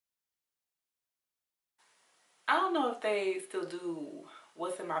don't know if they still do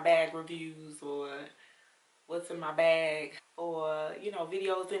what's in my bag reviews or what's in my bag or, you know,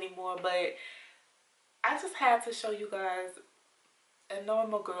 videos anymore, but I just had to show you guys a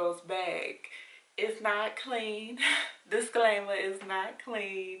normal girl's bag. It's not clean. Disclaimer, it's not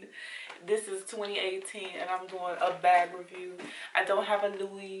clean. This is 2018 and I'm doing a bag review. I don't have a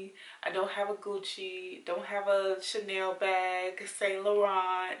Louis, I don't have a Gucci, don't have a Chanel bag, Saint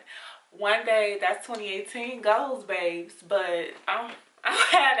Laurent. One day that's 2018 goes, babes, but I don't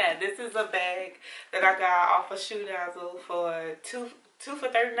have that. This is a bag that I got off of Shoedazzle for two for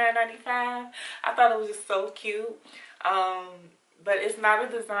 $39.95. I thought it was just so cute. But it's not a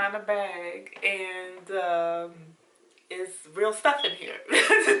designer bag, and it's real stuff in here.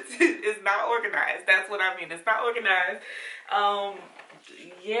 It's not organized. That's what I mean. It's not organized.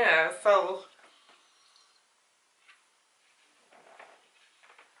 Yeah, so.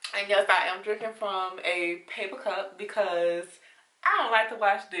 And yes, I am drinking from a paper cup because I don't like to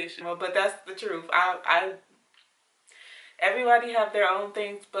wash dishes. But that's the truth. Everybody have their own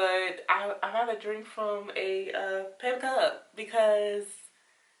things, but I rather drink from a paper cup because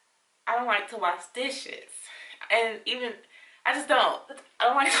I don't like to wash dishes. And even, I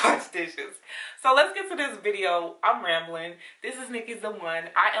don't like to wash dishes. So let's get to this video. I'm rambling. This is Nikki's the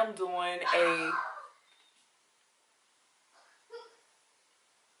One. I am doing a...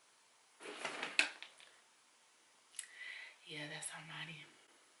 Yeah, that's almighty.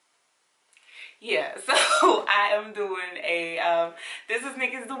 Yeah, so I am doing a, this is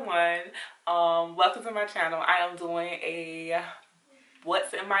Nikki's the One. Welcome to my channel. I am doing a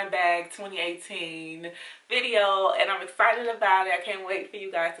what's in my bag 2018 video, and I'm excited about it. I can't wait for you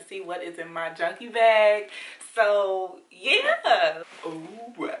guys to see what is in my junkie bag. So yeah. Ooh,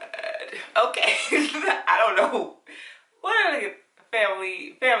 right. Okay. I don't know. What are the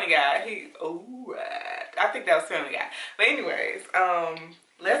Family Guy? I think that was Family Guy. But anyways,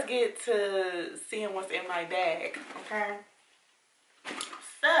 let's get to seeing what's in my bag, okay?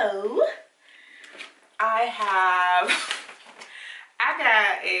 So, I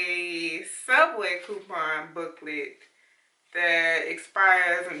got a Subway coupon booklet that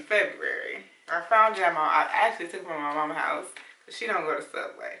expires in February. I found it I actually took it from my mama's house because she don't go to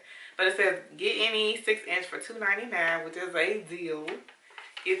Subway. But it says, get any 6-inch for $2.99, which is a deal.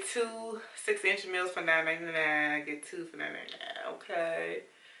 Get 2 6-inch meals for $9.99. Get 2 for $9.99. Okay.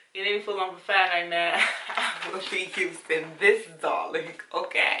 Get any full on for $5.99. I will be using this, darling.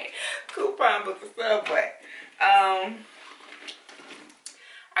 Okay. Coupon book for Subway. I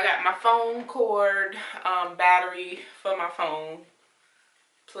got my phone cord, battery for my phone,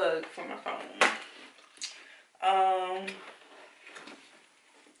 plug for my phone.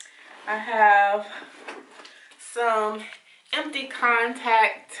 I have some empty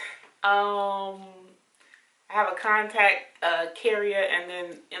contact. I have a contact carrier and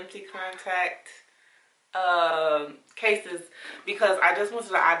then empty contact cases because I just went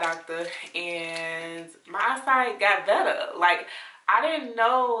to the eye doctor and my eyesight got better. Like, I didn't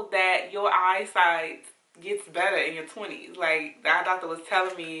know that your eyesight gets better in your 20s. Like, the eye doctor was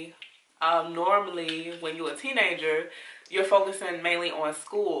telling me normally when you're a teenager, you're focusing mainly on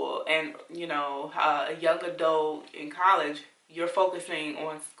school, and you know, a young adult in college, you're focusing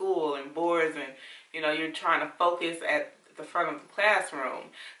on school and boards, and you know, you're trying to focus at the front of the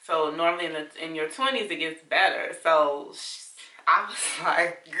classroom. So normally in your 20s it gets better. So I was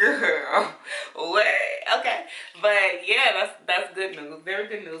like, girl, what? Okay, but yeah, that's good news, very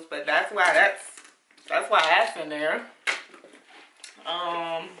good news. But that's why that's in there.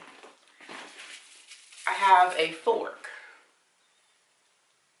 I have a fork.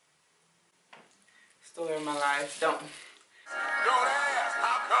 Story of my life. Don't ask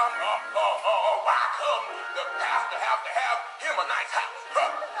how come, why come the pastor have to have him a nice house?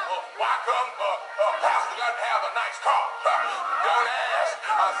 Why come pastor doesn't have a nice car? Don't ask.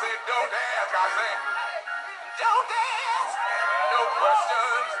 I said don't ask. I said don't ask. No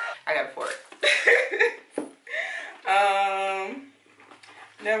questions. I got a fork.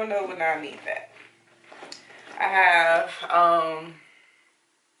 Never know when I need that. I have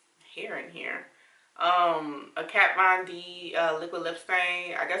hair in here. A Kat Von D liquid lip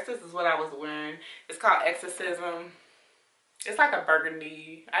stain. I guess this is what I was wearing. It's called Exorcism. It's like a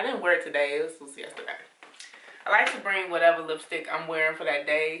burgundy. I didn't wear it today. This was yesterday. I like to bring whatever lipstick I'm wearing for that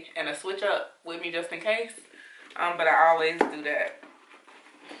day and a switch up with me just in case. But I always do that.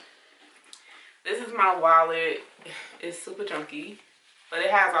 This is my wallet. It's super chunky, but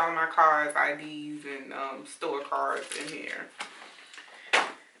it has all of my cards, IDs, and store cards in here.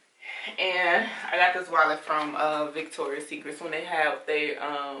 And I got this wallet from Victoria's Secrets when they have their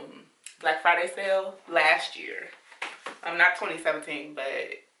Black Friday sale last year. Not 2017, but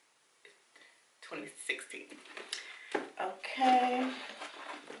 2016. Okay.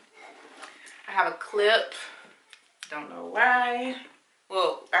 I have a clip. Don't know why.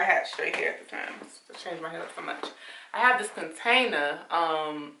 Well, I had straight hair at the time. I changed my hair up so much. I have this container.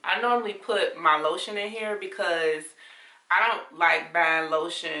 I normally put my lotion in here because I don't like buying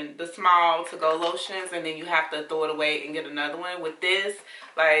lotion, the small to-go lotions, and then you have to throw it away and get another one. With this,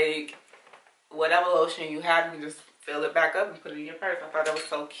 like, whatever lotion you have, you can just fill it back up and put it in your purse. I thought that was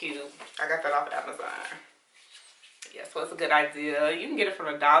so cute. I got that off Amazon. Yeah, so it's a good idea. You can get it from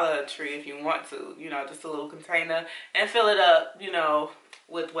a Dollar Tree if you want to, you know, just a little container, and fill it up, you know,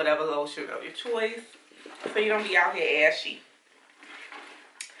 with whatever lotion of your choice, so you don't be out here ashy.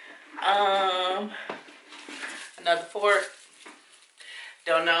 Another fork.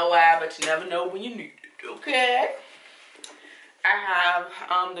 Don't know why, but you never know when you need it. Okay. I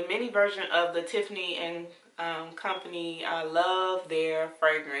have the mini version of the Tiffany and Company. I love their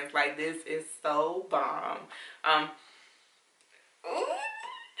fragrance. Like, this is so bomb.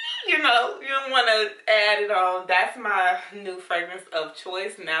 You know, you don't want to add it on. That's my new fragrance of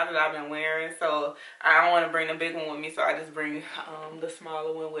choice now that I've been wearing. So I don't want to bring the big one with me, so I just bring the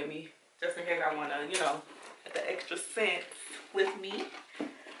smaller one with me, just in case I want to, you know, get the extra scents with me.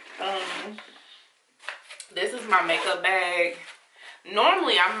 This is my makeup bag.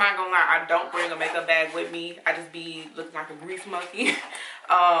 Normally, I'm not gonna lie, I don't bring a makeup bag with me. I just be looking like a grease monkey.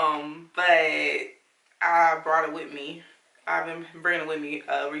 But I brought it with me. I've been bringing it with me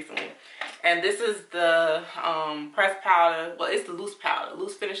recently. And this is the pressed powder. Well, it's the loose powder,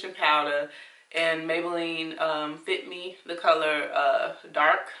 loose finishing powder. And Maybelline Fit Me, the color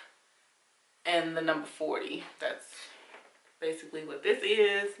dark. And the number 40. That's basically what this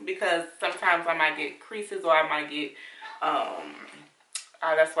is. Because sometimes I might get creases, or I might get...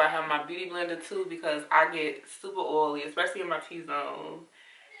 that's why I have my beauty blender too, because I get super oily, especially in my T-zone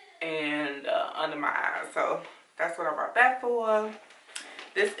and under my eyes. So that's what I brought that for.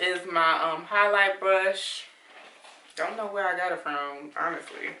 This is my highlight brush. Don't know where I got it from,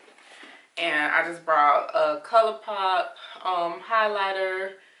 honestly. And I just brought a ColourPop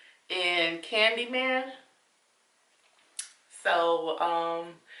highlighter in Candyman. So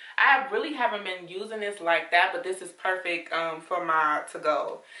I really haven't been using this like that, but this is perfect for my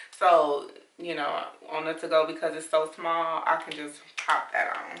to-go. So, you know, on the to-go, because it's so small, I can just pop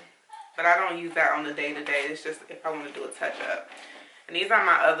that on. But I don't use that on the day-to-day. It's just if I want to do a touch-up. And these are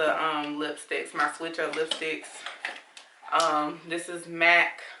my other lipsticks, my switch-up lipsticks. This is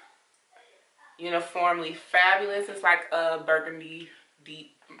MAC Uniformly Fabulous. It's like a burgundy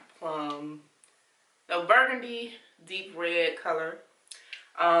deep burgundy deep red color.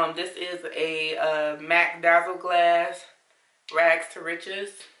 This is a MAC Dazzle Glass Rags to Riches.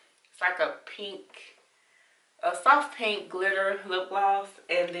 It's like a pink, a soft pink glitter lip gloss.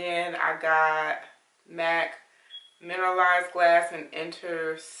 And then I got MAC Mineralized Glass and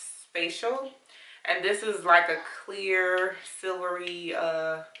Interspatial. And this is like a clear, silvery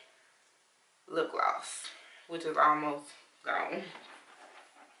lip gloss, which is almost gone.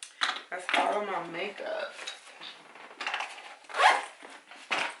 That's all of my makeup.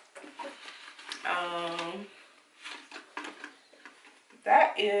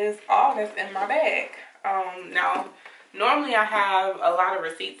 That is all that's in my bag. Now, normally I have a lot of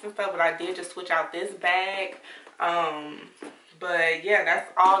receipts and stuff, but I did just switch out this bag. But yeah,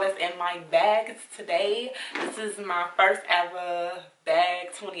 that's all that's in my bags today. This is my first ever bag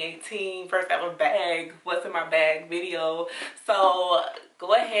 2018, first ever bag, what's in my bag video. So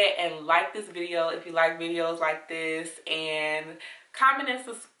go ahead and like this video if you like videos like this, and comment and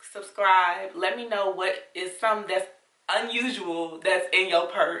subscribe. Let me know what is something that's unusual that's in your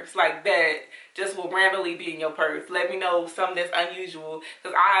purse, like that just will randomly be in your purse. Let me know something that's unusual,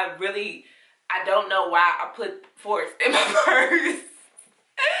 because I don't know why I put forks in my purse.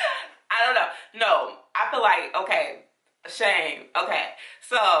 I don't know. No, I feel like, okay, shame. Okay,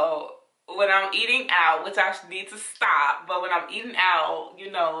 so when I'm eating out, which I need to stop, but when I'm eating out,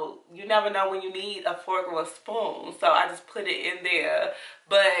 you know, you never know when you need a fork or a spoon. So I just put it in there.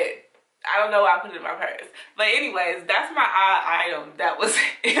 But I don't know why I put it in my purse. But anyways, that's my odd item that was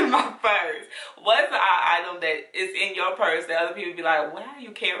in my purse. What's the odd item that is in your purse that other people be like, why are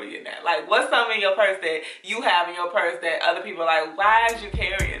you carrying that? Like, what's something in your purse that you have in your purse that other people are like, why is you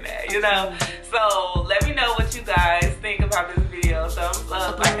carrying that? You know? So let me know what you guys think about this video. Thumbs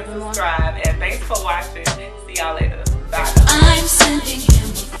up.